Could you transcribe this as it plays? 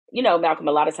Malcolm,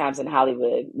 a lot of times in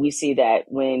Hollywood, we see that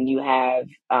when you have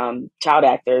child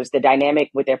actors, the dynamic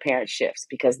with their parents shifts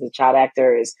because the child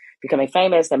actor is becoming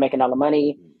famous, they're making all the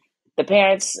money. The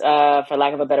parents, for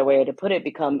lack of a better way to put it,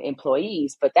 become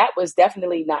employees. But that was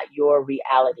definitely not your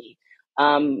reality.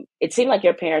 It seemed like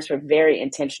your parents were very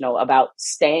intentional about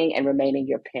staying and remaining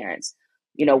your parents.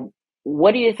 You know,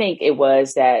 what do you think it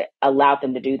was that allowed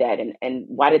them to do that? And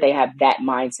why did they have that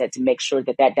mindset to make sure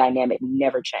that that dynamic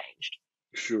never changed?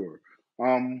 Sure.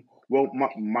 Well,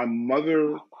 my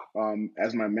mother,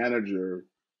 as my manager,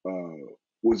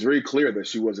 was very clear that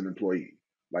she was an employee.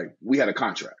 Like we had a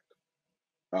contract,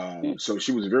 so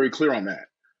she was very clear on that.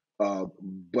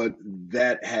 But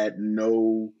that had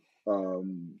no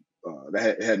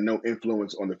had no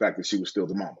influence on the fact that she was still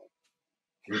the mama.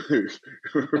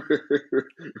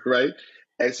 Right?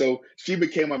 And so she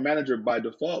became a manager by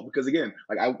default because again,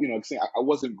 like I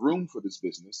wasn't groomed for this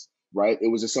business, right? It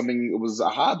was just something, it was a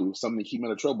hobby, it was something to keep me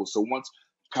out of trouble. So once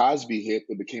Cosby hit,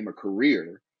 it became a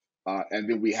career, and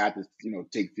then we had to,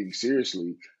 take things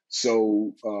seriously.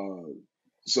 So,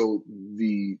 so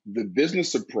the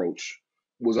business approach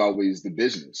was always the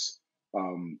business,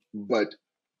 but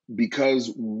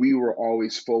because we were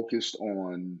always focused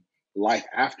on life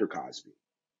after Cosby.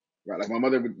 Right, like my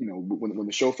mother, when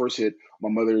the show first hit, my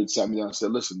mother had sat me down and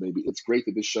said, "Listen, baby, it's great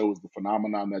that this show is the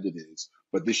phenomenon that it is,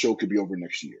 but this show could be over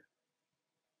next year.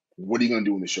 What are you going to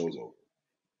do when the show's over?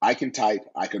 I can type,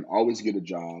 I can always get a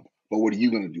job, but what are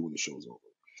you going to do when the show's over?"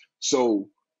 So,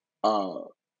 uh,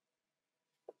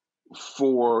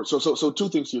 so two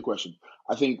things to your question.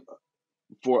 I think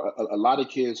for a lot of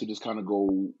kids who just kind of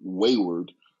go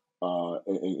wayward,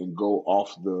 and go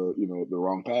off the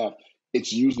wrong path,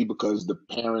 it's usually because the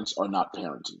parents are not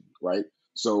parenting, right?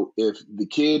 So if the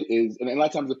kid is, and a lot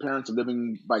of times the parents are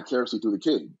living vicariously through the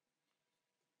kid.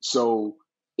 So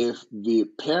if the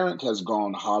parent has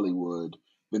gone Hollywood,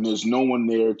 then there's no one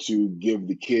there to give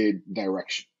the kid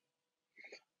direction.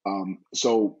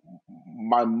 So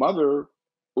my mother,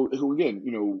 who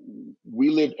again, we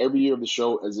lived every year of the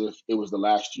show as if it was the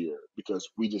last year because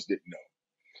we just didn't know.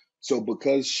 So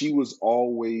because she was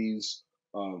always,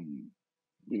 um,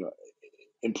 you know,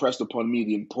 impressed upon me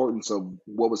the importance of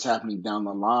what was happening down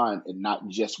the line and not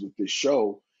just with this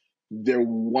show, there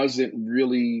wasn't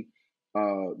really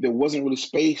there wasn't really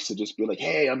space to just be like,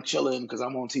 hey, I'm chilling because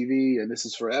I'm on TV and this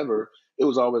is forever. It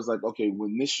was always like, okay,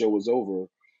 when this show is over,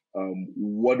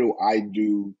 what do I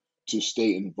do to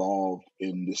stay involved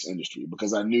in this industry?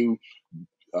 Because I knew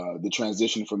the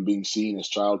transition from being seen as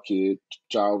child, you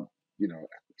know,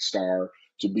 star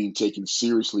to being taken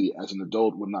seriously as an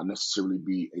adult would not necessarily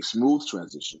be a smooth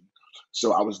transition.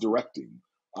 So I was directing.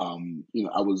 I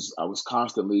was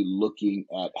constantly looking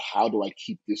at how do I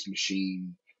keep this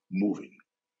machine moving.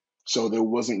 So there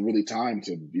wasn't really time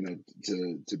to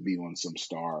to be on some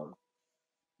star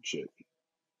shit.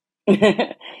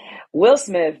 Will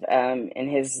Smith, in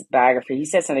his biography, he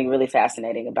said something really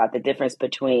fascinating about the difference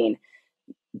between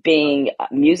being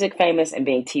music famous and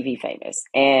being TV famous.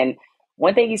 And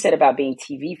one thing he said about being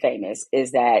TV famous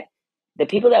is that the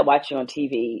people that watch you on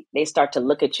TV, they start to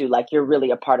look at you like you're really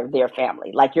a part of their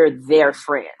family, like you're their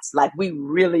friends, like we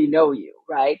really know you,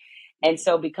 right? And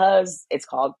so, because it's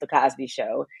called The Cosby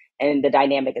Show and the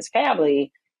dynamic is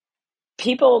family,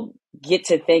 people get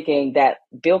to thinking that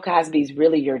Bill Cosby's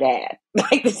really your dad.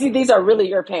 Like these are really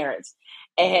your parents.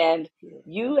 And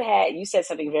Yeah. you said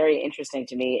something very interesting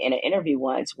to me in an interview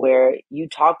once where you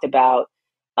talked about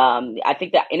I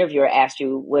think the interviewer asked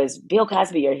you, was Bill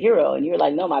Cosby your hero? And you were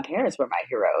like, no, my parents were my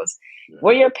heroes. Yeah.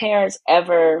 Were your parents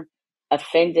ever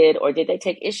offended or did they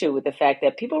take issue with the fact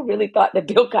that people really thought that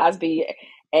Bill Cosby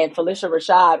and Felicia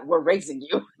Rashad were raising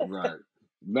you? Right.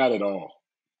 Not at all.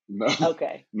 No,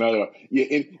 Okay. not at all. Yeah,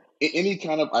 in any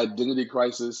kind of identity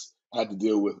crisis had to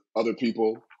deal with other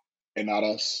people and not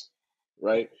us,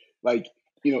 right? Like,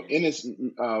 Ennis,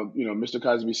 Mr.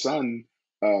 Cosby's son,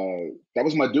 that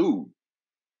was my dude,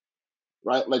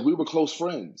 right? Like we were close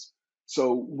friends.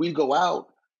 So we go out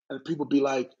and people be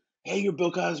like, "Hey, you're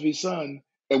Bill Cosby's son,"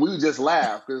 and we would just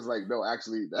laugh because, like, no,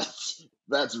 actually,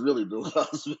 that's really Bill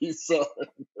Cosby's son.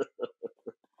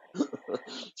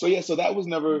 So yeah, so that was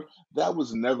never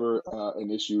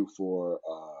an issue for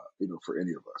for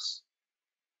any of us.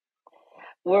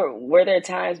 Were there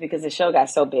times, because the show got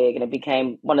so big and it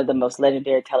became one of the most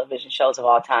legendary television shows of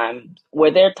all time,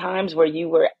 were there times where you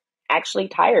were actually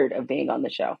tired of being on the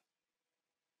show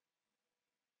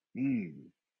Hmm.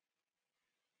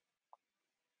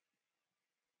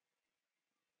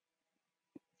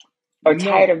 or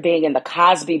tired No, of being in the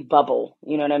Cosby bubble?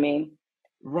 You know what I mean?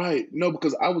 right. No,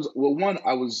 because I was, well, one,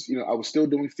 I was still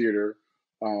doing theater.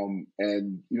 And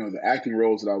the acting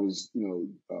roles that I was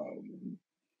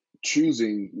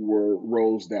choosing were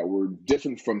roles that were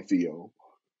different from Theo.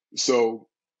 So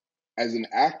as an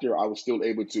actor, I was still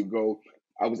able to go.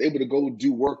 I was able to go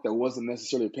do work that wasn't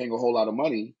necessarily paying a whole lot of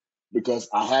money because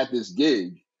I had this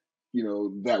gig,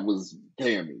 that was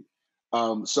paying me.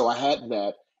 So I had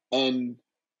that, and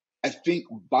I think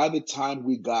by the time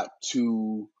we got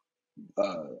to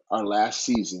our last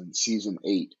season, season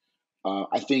 8,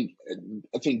 I think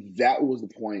that was the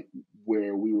point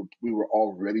where we were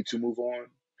all ready to move on.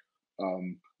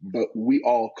 But we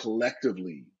all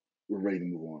collectively were ready to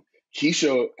move on.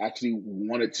 Keisha actually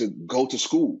wanted to go to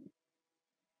school,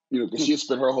 because she had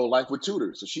spent her whole life with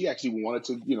tutors, so she actually wanted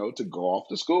to go off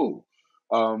to school.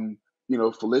 Um,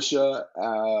 Felicia,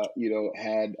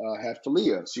 had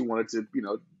Felia. She wanted to,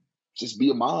 just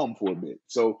be a mom for a bit.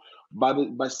 So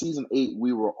by season 8,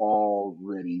 we were all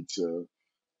ready to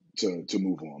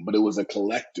move on. But it was a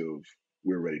collective.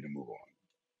 We were ready to move on.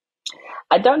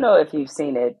 I don't know if you've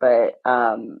seen it, but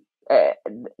uh,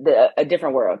 A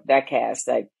Different World, that cast,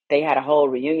 like they had a whole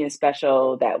reunion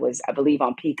special that was, I believe,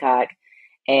 on Peacock,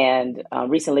 and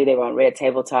recently they were on Red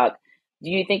Table Talk.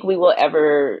 Do you think we will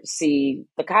ever see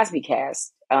the Cosby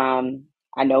cast?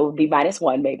 I know it would be minus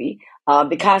one, maybe.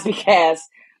 The Cosby cast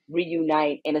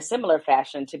reunite in a similar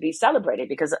fashion to be celebrated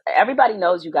because everybody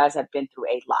knows you guys have been through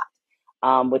a lot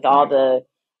with all Yeah. the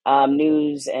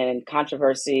news and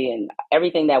controversy and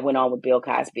everything that went on with Bill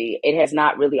Cosby. It has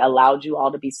not really allowed you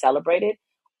all to be celebrated.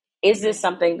 Is this Yeah.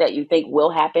 something that you think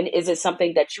will happen? Is it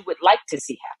something that you would like to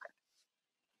see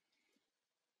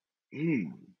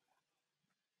Hmm.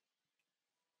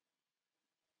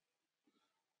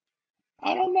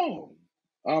 I don't know.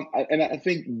 And I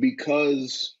think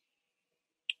because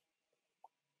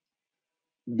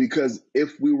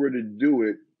if we were to do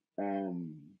it,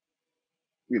 um,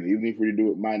 even if we were to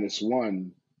do it minus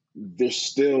one, there's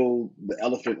still the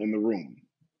elephant in the room.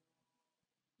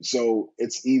 So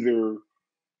it's either,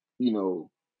 you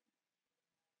know,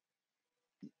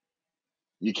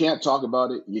 you can't talk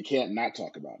about it, you can't not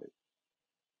talk about it,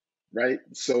 right?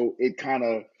 So it kind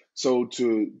of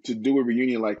to do a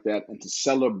reunion like that and to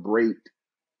celebrate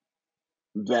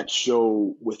that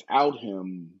show without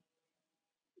him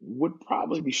would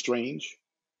probably be strange.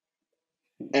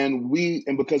 And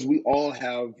because we all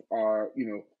have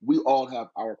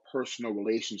our personal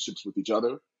relationships with each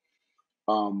other.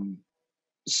 um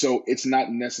so it's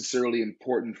not necessarily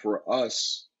important for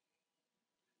us.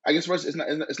 I guess for us, it's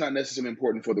not necessarily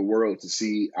important for the world to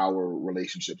see our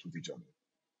relationships with each other.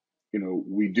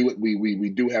 We do it. We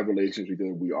do have relationships with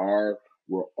each other.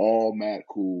 We're all mad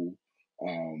cool.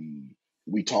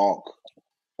 We talk.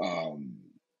 um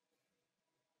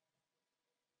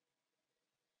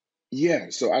yeah,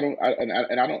 so I don't,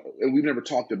 and we've never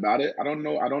talked about it. I don't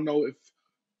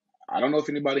know if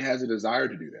anybody has a desire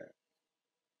to do that.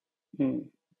 happen?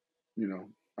 You know,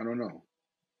 I don't know.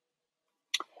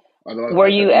 Although Were I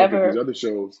you look at these ever? other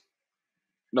shows.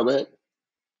 No, go ahead.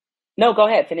 No, go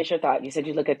ahead. Finish your thought. You said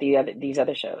you look at these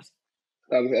other shows.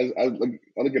 I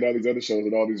look at all these other shows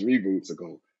and all these reboots and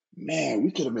go, man,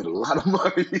 we could have made a lot of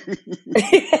money.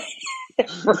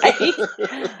 Right?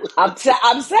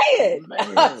 I'm saying.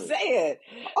 I'm Man, saying.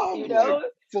 I'm You like, know,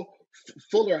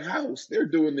 Fuller House, they're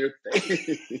doing their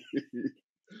thing.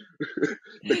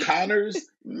 The Connors,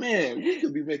 man, we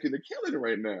could be making a killing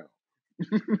right now.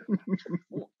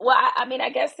 well, I mean,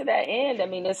 I guess to that end, I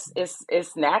mean,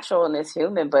 it's natural and it's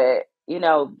human, but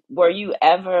were you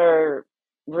ever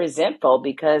resentful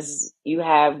because you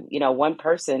have one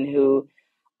person who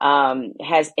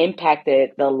has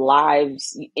impacted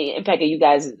you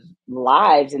guys'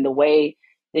 lives in the way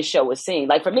this show was seen.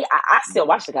 Like for me, I still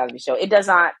watch the Cosby Show. It does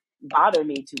not bother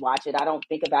me to watch it. I don't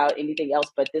think about anything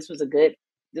else. But this was a good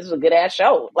ass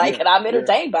show. Like, Yeah, and I'm yeah,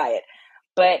 entertained by it.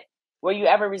 But were you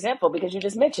ever resentful because you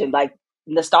just mentioned like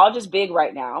nostalgia's big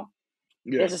right now?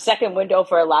 yeah, There's a second window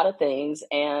for a lot of things.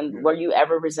 And yeah. were you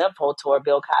ever resentful toward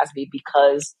Bill Cosby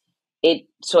because it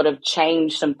sort of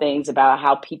changed some things about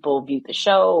how people viewed the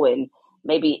show and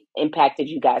maybe impacted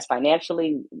you guys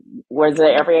financially? Was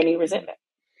there No, ever any resentment?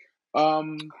 no.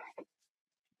 Um,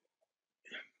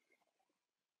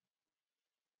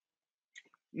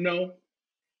 no.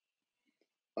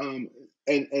 Um,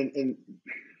 and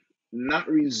not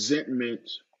resentment,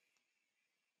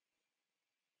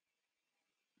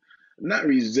 not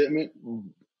resentment,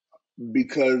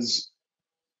 because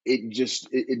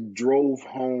it drove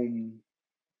home.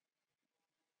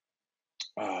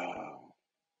 Uh,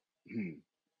 hmm,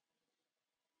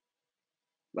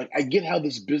 like, I get how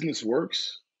this business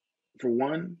works, for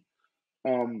one.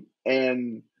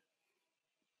 And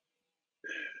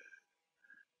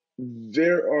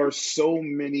there are so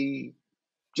many.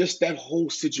 Just that whole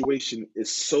situation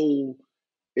is so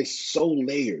it's so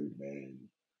layered, man.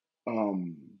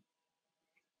 Um,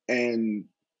 and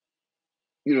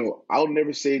I'll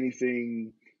never say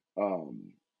anything.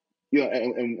 Um,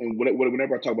 and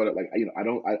whenever I talk about it, like I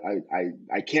don't,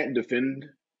 I can't defend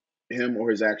him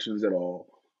or his actions at all.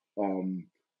 Um,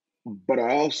 but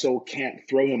I also can't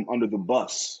throw him under the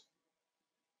bus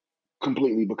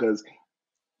completely because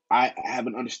I have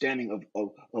an understanding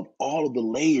of all of the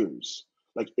layers.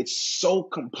 Like it's so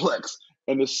complex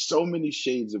and there's so many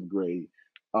shades of gray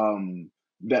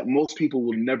that most people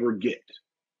will never get.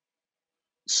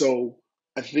 So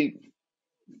I think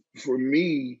for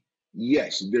me,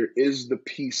 yes, there is the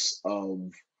piece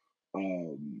of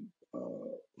um,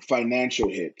 financial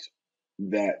hit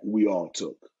that we all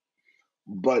took,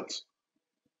 but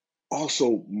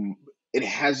also it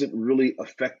hasn't really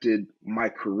affected my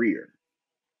career,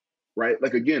 right?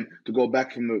 Like again, to go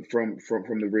back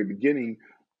from the very beginning,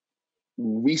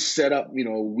 we set up,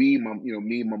 me,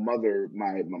 my mother,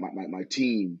 my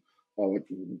team, uh,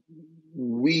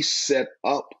 we set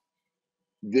up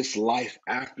this life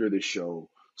after the show,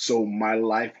 so my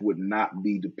life would not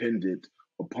be dependent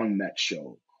upon that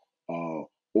show, uh,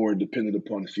 or dependent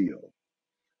upon Theo.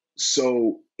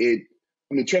 So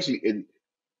I mean, trust me,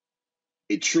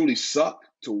 it truly sucked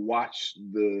to watch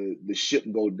the ship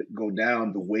go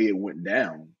down the way it went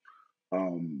down.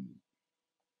 Um,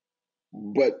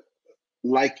 but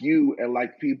like you and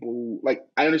like people, like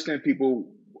I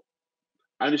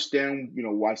understand,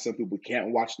 why some people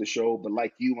can't watch the show, but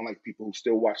like you and like people who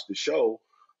still watch the show,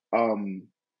 um,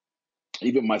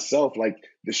 even myself, like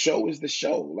the show is the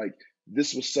show. Like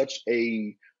this was such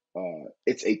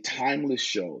it's a timeless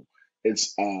show.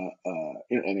 It's an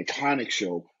iconic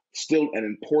show, still an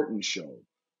important show.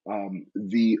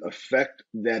 The effect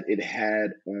that it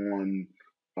had on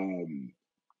um,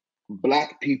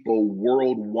 Black people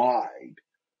worldwide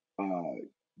uh,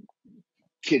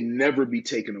 can never be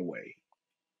taken away,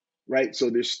 right? So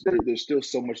there's still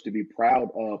so much to be proud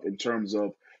of in terms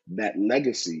of that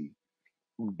legacy,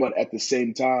 but at the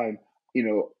same time,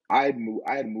 I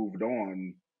had moved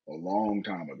on a long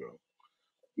time ago.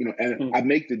 And I Mm.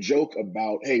 make the joke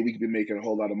about, hey, we could be making a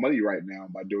whole lot of money right now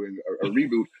by doing a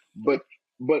reboot, but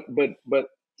but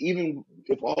even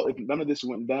if none of this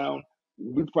went down,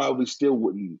 we probably still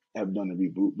wouldn't have done a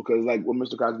reboot because, like what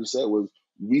Mr. Cosby said, was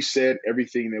we said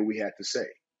everything that we had to say.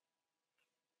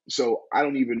 So I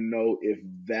don't even know if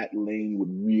that lane would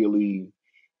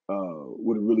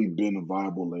really been a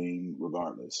viable lane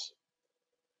regardless.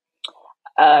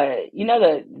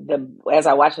 The as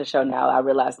I watch the show now, I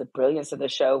realize the brilliance of the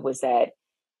show was that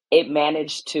it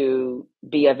managed to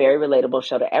be a very relatable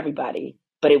show to everybody,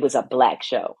 but it was a Black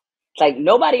show. Like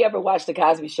nobody ever watched the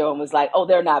Cosby Show and was like, "Oh,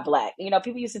 they're not Black."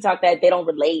 People used to talk that they don't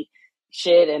relate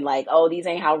shit and like, "Oh, these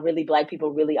ain't how really Black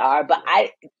people really are." But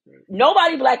Right. Right.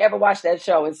 nobody Black ever watched that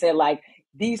show and said like,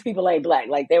 "These people ain't Black."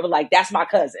 Like they were like, "That's my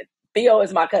cousin. Theo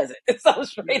is my cousin." So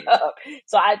straight Yeah. up.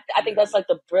 So I think Yeah. that's like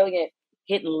the brilliant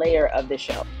hidden layer of this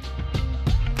show.